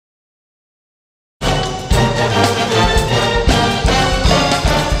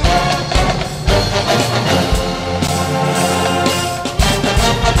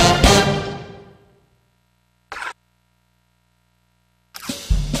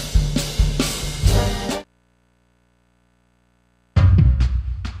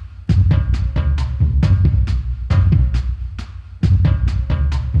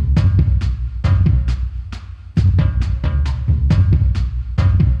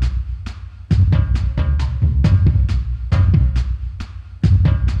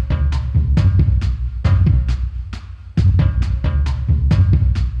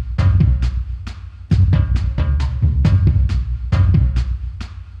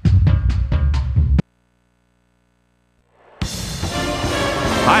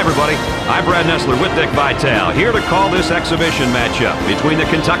I'm Brad Nessler with Dick Vitale, here to call this exhibition matchup between the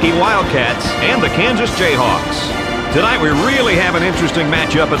Kentucky Wildcats and the Kansas Jayhawks. Tonight we really have an interesting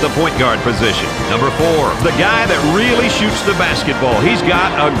matchup at the point guard position. Number 4, the guy that really shoots the basketball. He's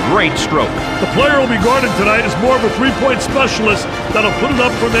got a great stroke. The player will be guarded tonight is more of a three-point specialist that'll put it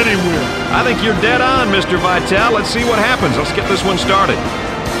up from anywhere. I think you're dead on, Mr. Vitale. Let's see what happens. Let's get this one started.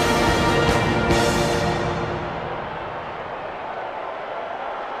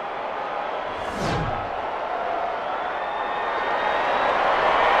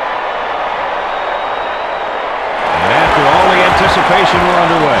 We're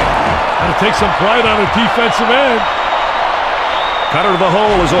underway. Gotta take some pride on the defensive end. Cutter to the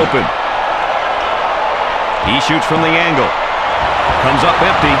hole is open. He shoots from the angle. Comes up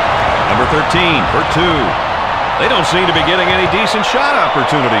empty. Number 13 for 2. They don't seem to be getting any decent shot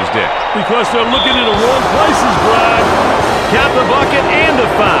opportunities, Dick. Because they're looking in the wrong places, Brad. Count the bucket and the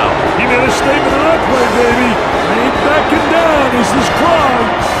foul. He made a statement of that play, baby. I ain't backing down. Is this crime?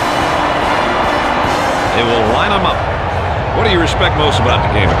 They will line them up. What do you respect most about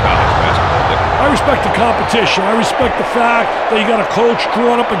the game of college basketball, Dick? I respect the competition. I respect the fact that you got a coach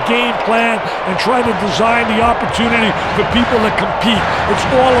drawing up a game plan and trying to design the opportunity for people to compete. It's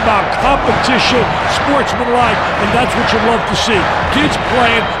all about competition, sportsmanlike, and that's what you love to see. Kids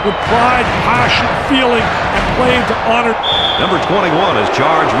playing with pride, passion, feeling, and playing to honor. Number 21 is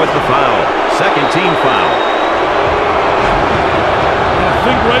charged with the foul. Second team foul. I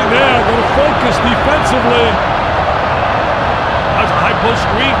think right now, going to focus defensively. High post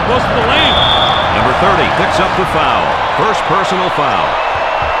screen, close to the lane. Number 30 picks up the foul. First personal foul.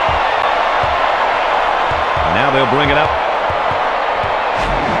 And now they'll bring it up.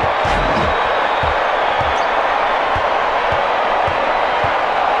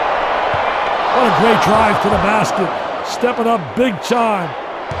 What a great drive to the basket. Stepping up big time.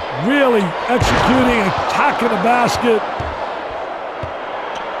 Really executing, attacking the basket.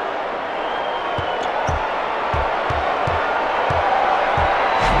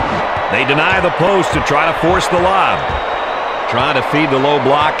 They deny the post to try to force the lob. Trying to feed the low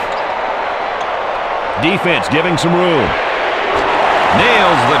block. Defense giving some room.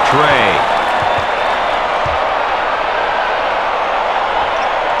 Nails the tray.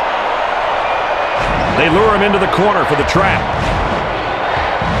 They lure him into the corner for the trap.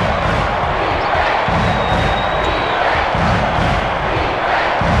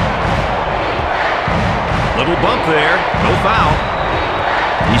 Little bump there. No foul.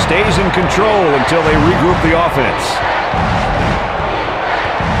 He stays in control until they regroup the offense.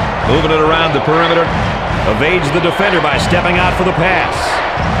 Moving it around the perimeter. Evades the defender by stepping out for the pass.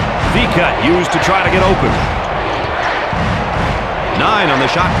 V-cut used to try to get open. 9 on the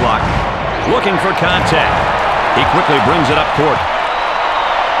shot clock. Looking for contact. He quickly brings it up court.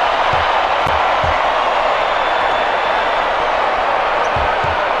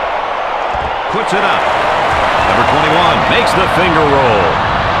 Puts it up. Number 21 makes the finger roll.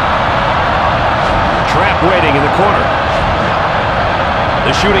 Trap waiting in the corner.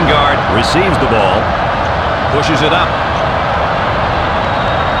 The shooting guard receives the ball. Pushes it up.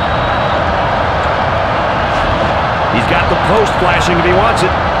 He's got the post flashing if he wants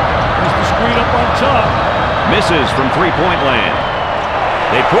it. There's the screen up on top. Misses from three-point land.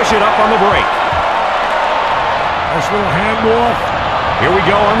 They push it up on the break. Nice little handoff. Here we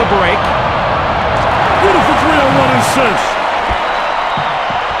go on the break. Beautiful 3-on-1 assist.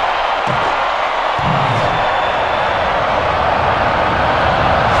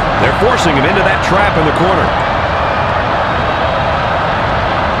 They're forcing him into that trap in the corner.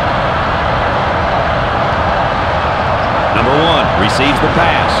 Number 1 receives the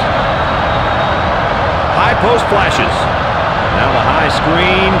pass. High post flashes. Now the high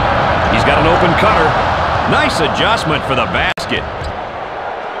screen. He's got an open cutter. Nice adjustment for the basket.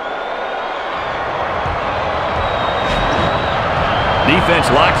 Defense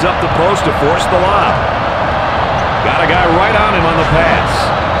locks up the post to force the lob. Got a guy right on him on the pass.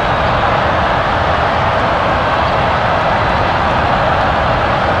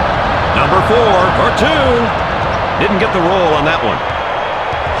 Number 4 for 2. Didn't get the roll on that one.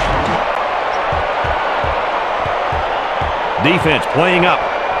 Defense playing up.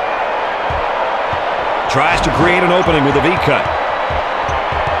 Tries to create an opening with a V-cut.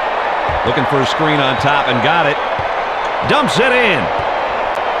 Looking for a screen on top and got it. Dumps it in.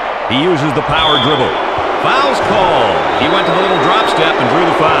 He uses the power dribble. Foul's called. He went to the little drop step and drew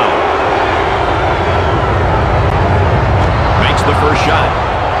the foul. Makes the first shot.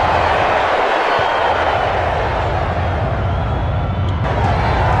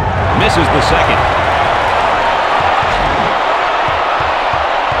 Misses the second.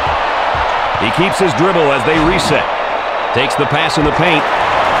 He keeps his dribble as they reset. Takes the pass in the paint.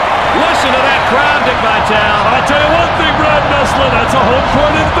 Listen to that crowd, Dick Vitale. I'll tell you one thing, Brad Nessler, that's a home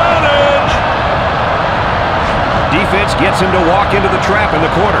court advantage. Defense gets him to walk into the trap in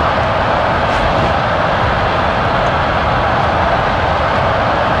the corner.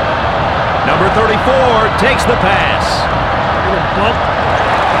 Number 34 takes the pass.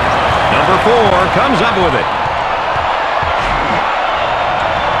 Number 4 comes up with it.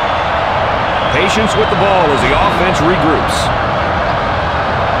 Patience with the ball as the offense regroups.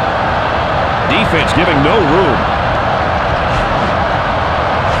 Defense giving no room.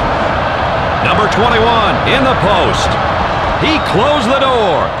 Number 21 in the post. He closed the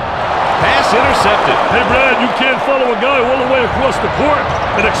door. Pass intercepted. Hey, Brad, you can't follow a guy all the way across the court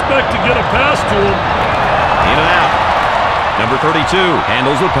and expect to get a pass to him. In and out. Number 32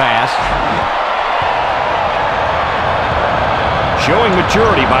 handles the pass. Showing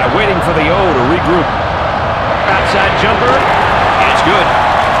maturity by waiting for the O to regroup. Outside jumper. It's good.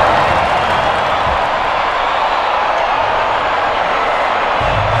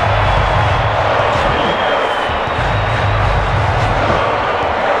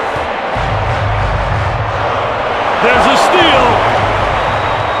 There's a steal.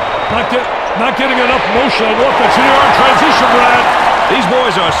 Not getting enough motion on offense. Here on transition, Brad. These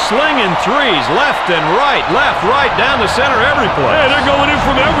boys are slinging threes left and right, down the center every play. Hey, they're going in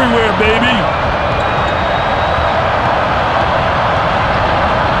from everywhere, baby.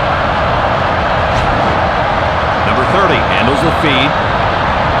 Number 30 handles the feed.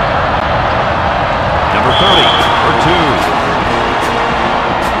 Number 30 for 2.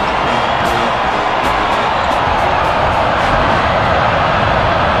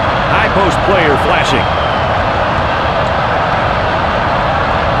 Post player flashing.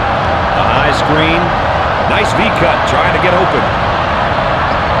 A high screen. Nice V-cut trying to get open.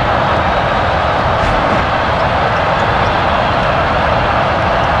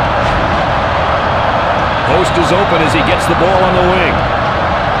 Post is open as he gets the ball on the wing.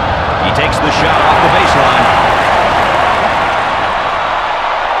 He takes the shot off the baseline.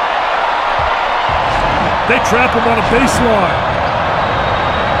 They trap him on a baseline.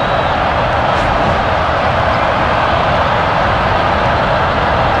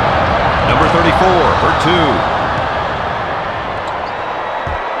 Number 34 for 2.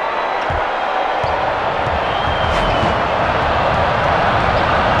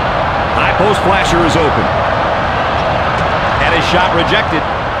 High post flasher is open. Had his shot rejected.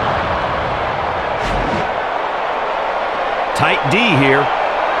 Tight D here.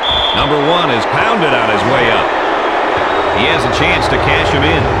 Number 1 is pounded on his way up. He has a chance to cash him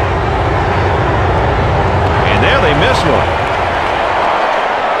in. And there they miss one.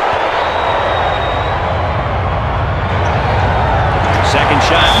 Second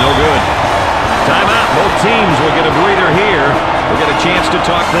shot, no good. Timeout. Both teams will get a breather here. We'll get a chance to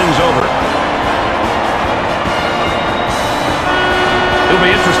talk things over. It'll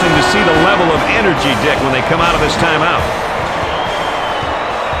be interesting to see the level of energy, Dick, when they come out of this timeout.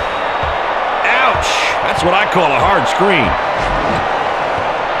 Ouch! That's what I call a hard screen.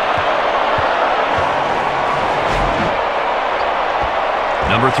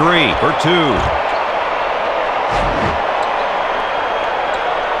 Number 3 for 2.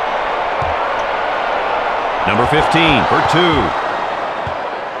 Number 15 for 2.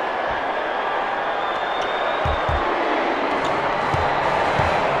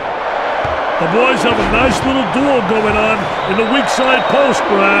 The boys have a nice little duel going on in the weak side post,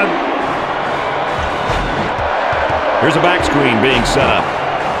 Brad. Here's a back screen being set up.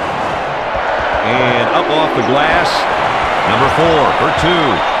 And up off the glass. Number 4 for 2.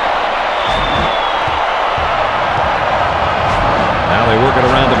 Now they work it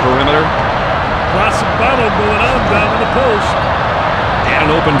around the perimeter. Classic battle going on down in the post. And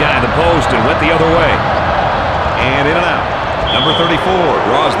an open guy in the post and went the other way. And in and out. Number 34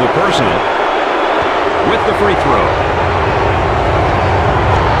 draws the personal with the free throw.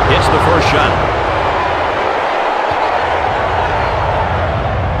 Hits the first shot.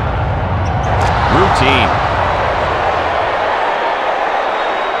 Routine.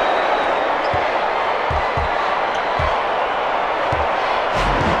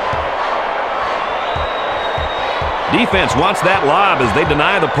 Defense wants that lob as they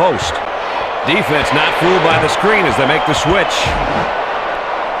deny the post. Defense not fooled by the screen as they make the switch.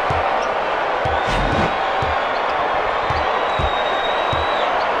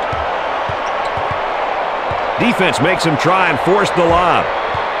 Defense makes him try and force the lob.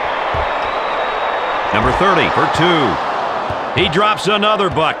 Number 30 for 2. He drops another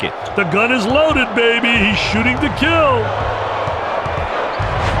bucket. The gun is loaded, baby. He's shooting to kill.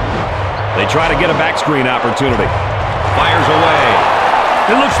 They try to get a back screen opportunity. Fires away.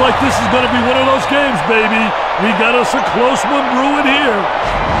 It looks like this is going to be one of those games, baby. We got us a close one brewing here.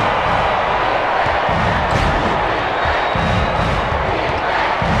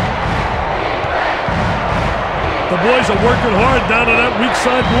 The boys are working hard down to that weak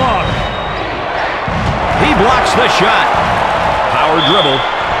side block. He blocks the shot. Power dribble.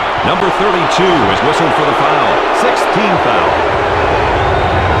 Number 32 is whistled for the foul. 16th foul.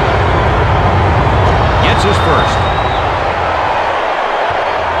 Gets his first.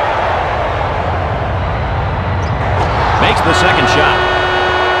 Makes the second shot.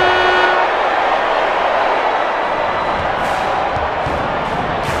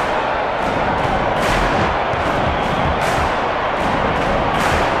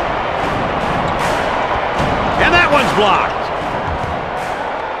 And that one's blocked.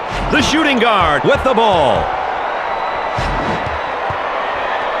 The shooting guard with the ball.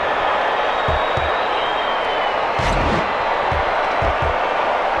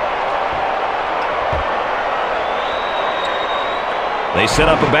 They set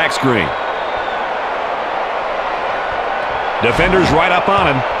up a back screen. Defenders right up on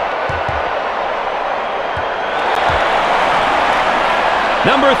him.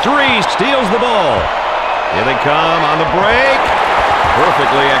 Number 3 steals the ball. Here they come on the break.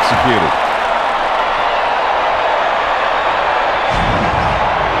 Perfectly executed.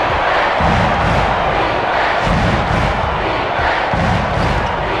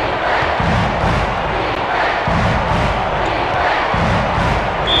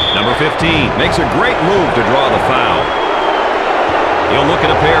 Number 15 makes a great move to draw the foul. He'll look at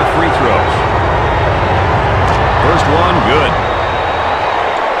a pair of free throws. First one, good.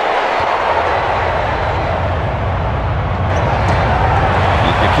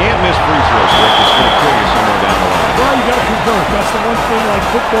 You can't miss free throws, Rick. It's going to kill you somewhere down the line. Well, you got to convert. That's the one thing like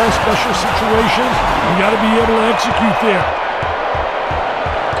football, special situations. You got to be able to execute there.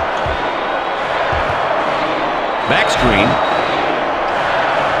 Back screen.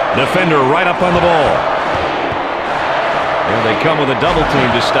 Defender right up on the ball. Here they come with a double team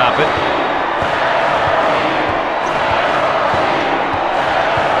to stop it.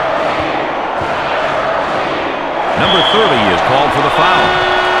 Number 30 is called for the foul.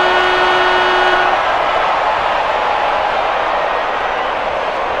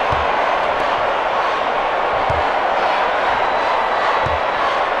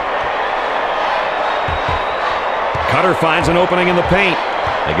 Cutter finds an opening in the paint.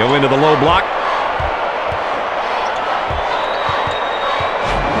 They go into the low block.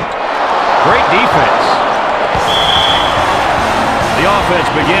 Great defense. The offense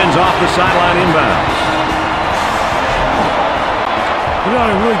begins off the sideline inbounds. You know,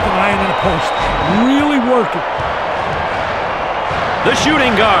 they're really denying in the post. Really working. The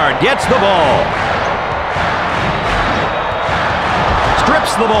shooting guard gets the ball.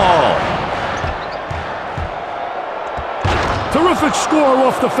 Strips the ball. Terrific score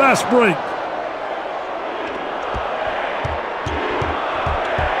off the fast break.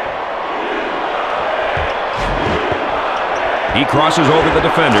 He crosses over the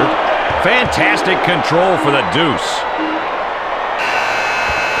defender. Fantastic control for the deuce.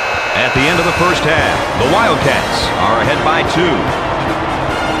 At the end of the first half, the Wildcats are ahead by 2.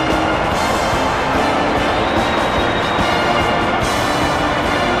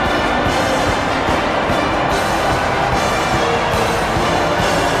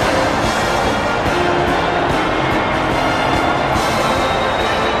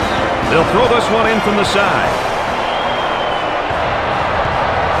 They'll throw this one in from the side.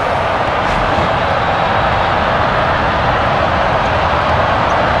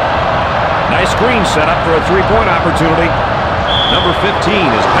 Nice screen set up for a three-point opportunity. Number 15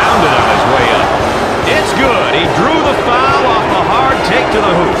 is pounded on his way up. It's good. He drew the foul off a hard take to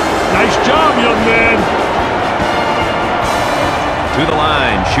the hoop. Nice job, young man. To the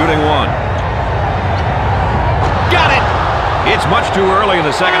line, shooting one. Got it! It's much too early in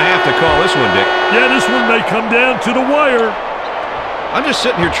the second half to call this one, Dick. Yeah, this one may come down to the wire. I'm just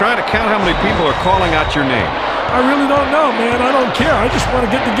sitting here trying to count how many people are calling out your name. I really don't know, man. I don't care. I just want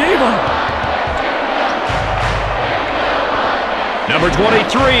to get the game on. Number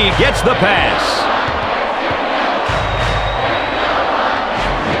 23 gets the pass.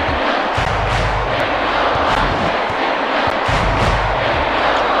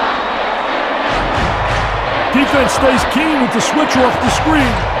 Defense stays keen with the switch off the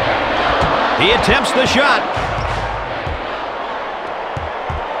screen. He attempts the shot.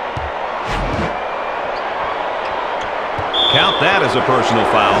 Count that as a personal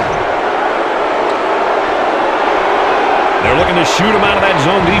foul. They're looking to shoot him out of that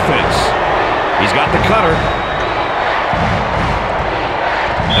zone defense. He's got the cutter.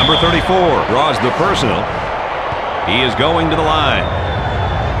 Number 34 draws the personal. He is going to the line.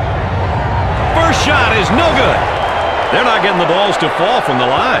 First shot is no good. They're not getting the balls to fall from the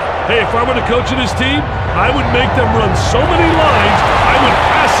line. Hey, if I were the coach of this team, I would make them run so many lines, I would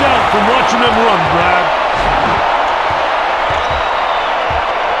pass out from watching them run, Brad.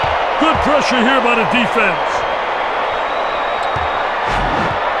 Good pressure here by the defense.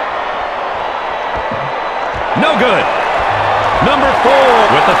 No good. Number 4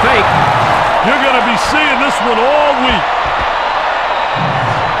 with the fake. You're going to be seeing this one all week.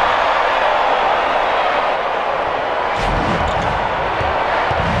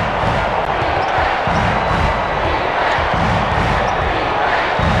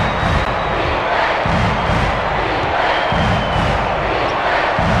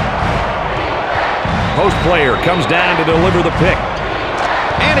 Post player comes down to deliver the pick.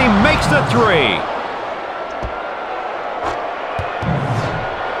 And he makes the 3.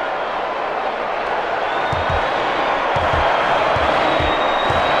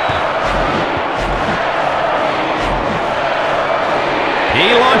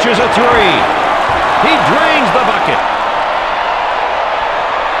 He launches a 3. He drains the bucket.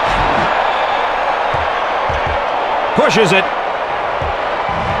 Pushes it.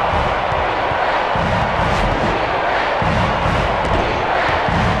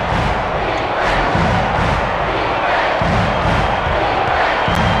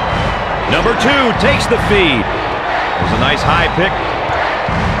 Number 2 takes the feed. There's a nice high pick.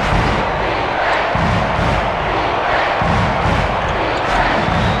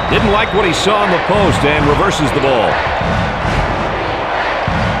 Didn't like what he saw on the post and reverses the ball.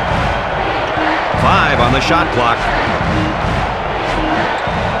 5 on the shot clock.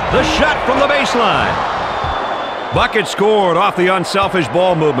 The shot from the baseline. Bucket scored off the unselfish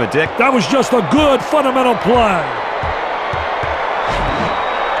ball movement, Dick. That was just a good fundamental play.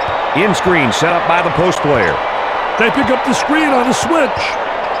 In screen set up by the post player. They pick up the screen on the switch.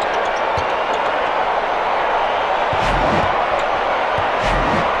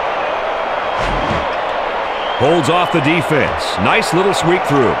 Holds off the defense. Nice little sweep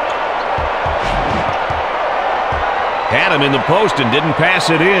through. Had him in the post and didn't pass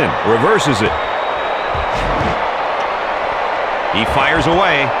it in. Reverses it. He fires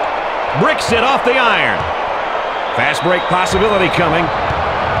away. Bricks it off the iron. Fast break possibility coming.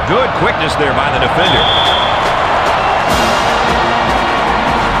 Good quickness there by the defender.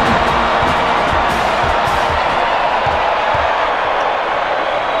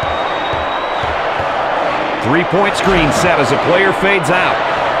 Three-point screen set as a player fades out.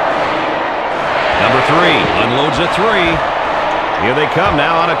 Number 3 unloads a 3. Here they come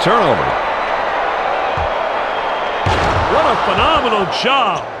now on a turnover. What a phenomenal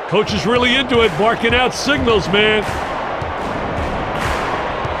job. Coach is really into it, barking out signals, man.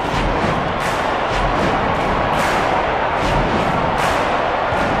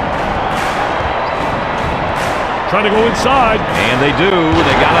 Trying to go inside. And they do.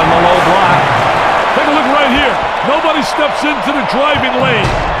 They got on the low block. Take a look right here. Nobody steps into the driving lane.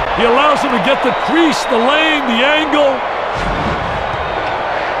 He allows them to get the crease, the lane, the angle.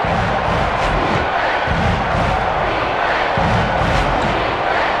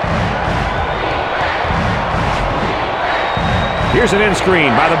 Here's an in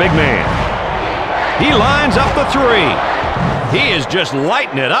screen by the big man. He lines up the 3. He is just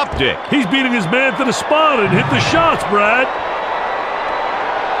lighting it up, Dick. He's beating his man to the spot and hit the shots, Brad.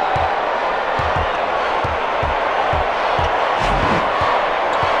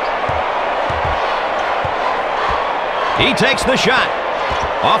 He takes the shot.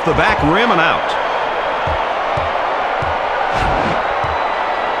 Off the back rim and out.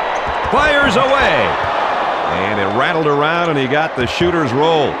 Fires away. And it rattled around and he got the shooter's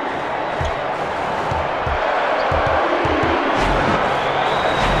roll.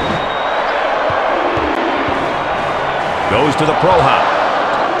 Goes to the pro hop.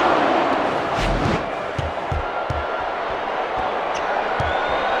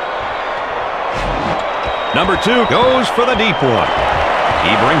 Number 2 goes for the deep one.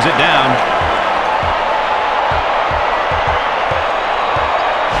 He brings it down.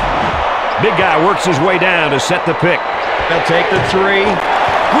 Big guy works his way down to set the pick. They'll take the 3.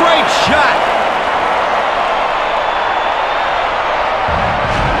 Great shot.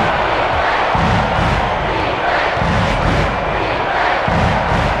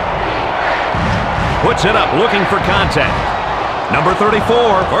 Puts it up, looking for contact. Number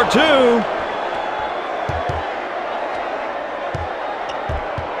 34 for 2.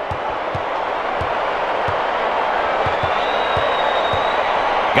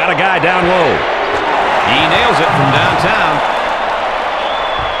 Got a guy down low. He nails it from downtown.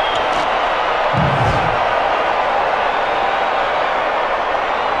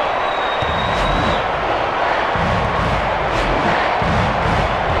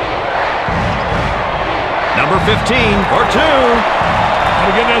 Number 15 or 2.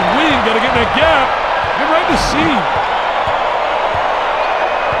 Gotta get in that wing, gotta get in that gap. Get right to seam.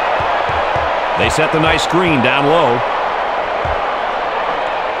 They set the nice screen down low.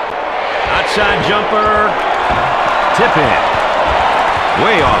 Outside jumper. Tip in.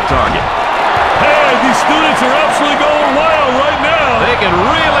 Way off target. Hey, these students are absolutely going wild right now. They can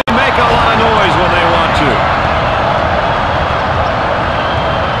really make a lot of noise when they want to.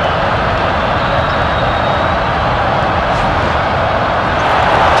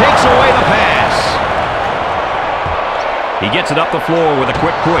 Takes away the pass. He gets it up the floor with a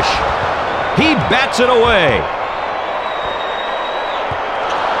quick push. He bats it away.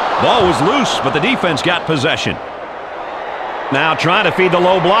 Ball was loose, but the defense got possession. Now trying to feed the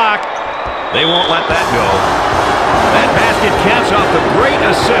low block. They won't let that go. That basket caps off the great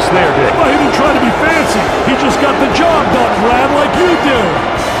assist there, Dick. Well, he didn't try to be fancy. He just got the job done, Brad, like you did.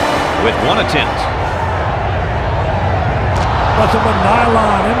 With one attempt. Nothing but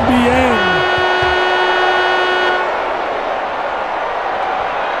nylon, NBN.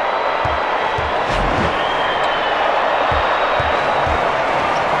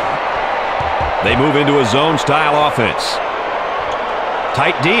 They move into a zone-style offense.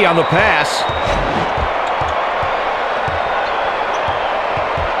 Tight D on the pass.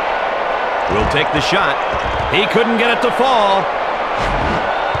 Will take the shot. He couldn't get it to fall.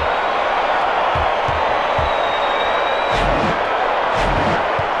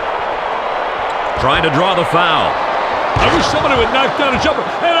 Trying to draw the foul. I wish somebody would knock down a jumper.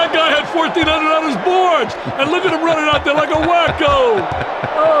 Hey, that guy had 1,400 on his boards. And look at him running out there like a wacko.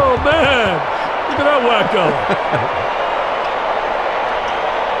 Oh, man. Look at that wacko.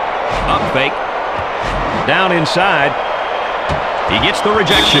 Up fake. Down inside. He gets the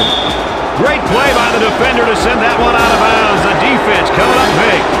rejection. Great play by the defender to send that one out of bounds. The defense coming up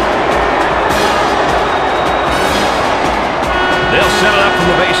big. They'll set it up from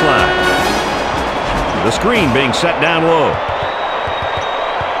the baseline. The screen being set down low.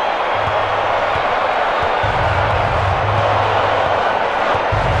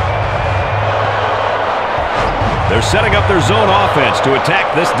 They're setting up their zone offense to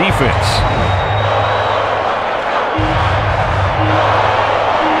attack this defense.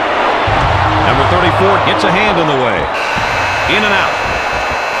 Number 34 gets a hand in the way. In and out.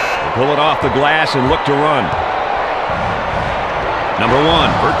 They pull it off the glass and look to run. Number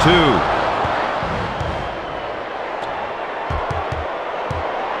 1 for 2.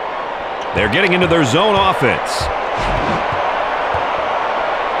 They're getting into their zone offense.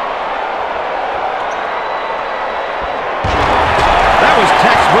 That was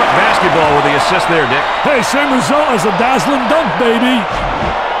textbook basketball with the assist there, Dick. Hey, same result as a dazzling dunk, baby.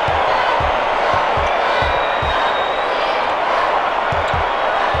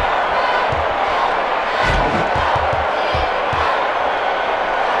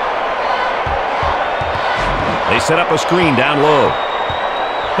 They set up a screen down low.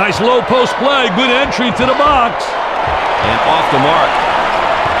 Nice low post play. Good entry to the box. And off the mark.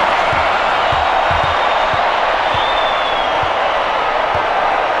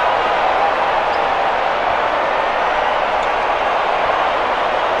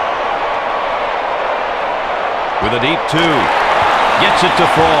 With a deep 2. Gets it to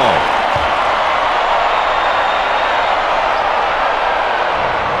fall.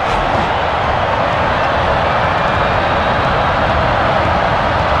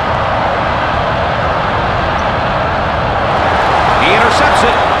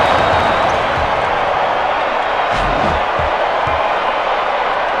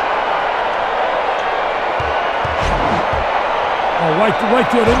 Right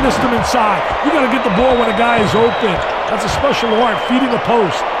there, they missed him inside. You got to get the ball when a guy is open. That's a special art, feeding the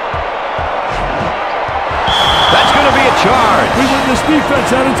post. That's going to be a charge. We win this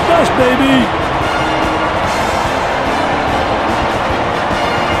defense at its best, baby.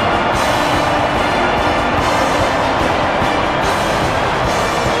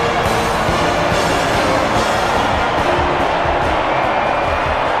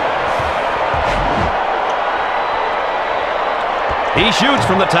 He shoots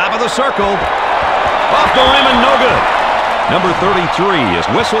from the top of the circle. Off the rim and no good. Number 33 is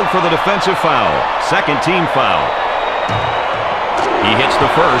whistled for the defensive foul. Second team foul. He hits the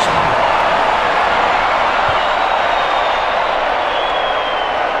first.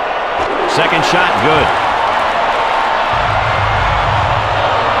 Second shot, good.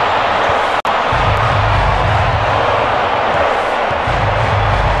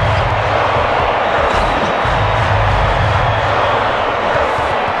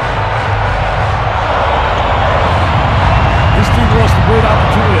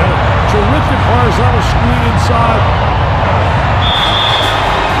 side.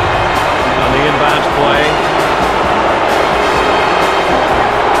 On the inbounds play.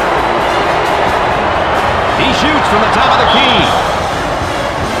 He shoots from the top of the key.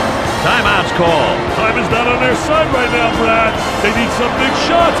 Timeout's called. Time is not on their side right now, Brad. They need some big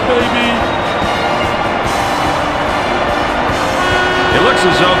shots, baby. It looks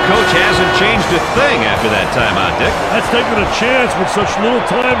as though Coach hasn't changed a thing after that timeout, Dick. That's taking a chance with such little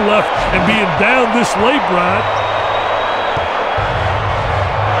time left and being down this late, Brad.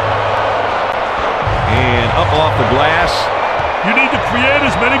 And up off the glass. You need to create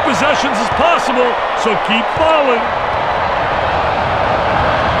as many possessions as possible, so keep fouling.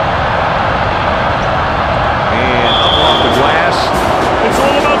 And up off the glass. It's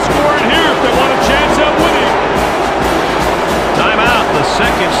all about scoring here if they want a chance at winning. Timeout. The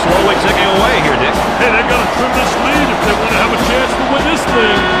second slowly ticking away here, Dick. Hey, they got to trim this lead if they want to have a chance to win this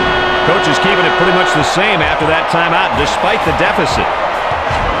thing. Coach is keeping it pretty much the same after that timeout, despite the deficit.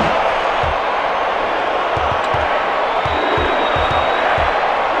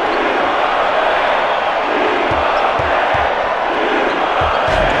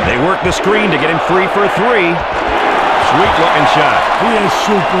 They work the screen to get him free for a three. Sweet-looking shot. He is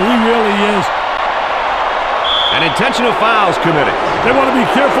super. He really is. An intentional foul's committed. They want to be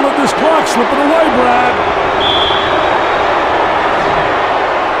careful of this clock slipping away, Brad.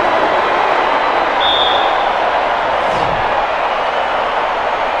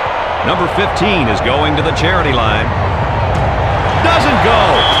 Number 15 is going to the charity line. Doesn't go.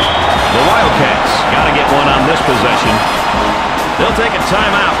 The Wildcats got to get one on this possession. They'll take a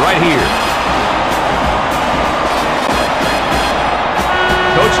timeout right here.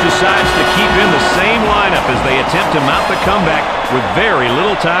 Coach decides to keep in the same lineup as they attempt to mount the comeback with very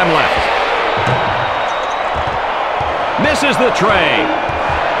little time left. Misses the tray.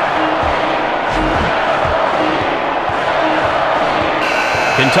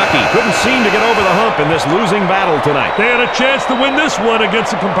 Kentucky couldn't seem to get over the hump in this losing battle tonight. They had a chance to win this one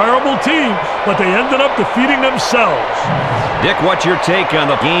against a comparable team, but they ended up defeating themselves. Dick, what's your take on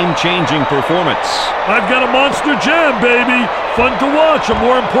the game-changing performance? I've got a monster jam, baby. Fun to watch, and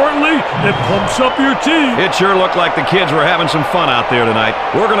more importantly, it pumps up your team. It sure looked like the kids were having some fun out there tonight.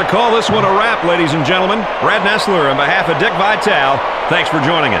 We're going to call this one a wrap, ladies and gentlemen. Brad Nessler on behalf of Dick Vitale, thanks for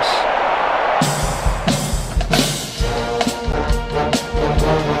joining us.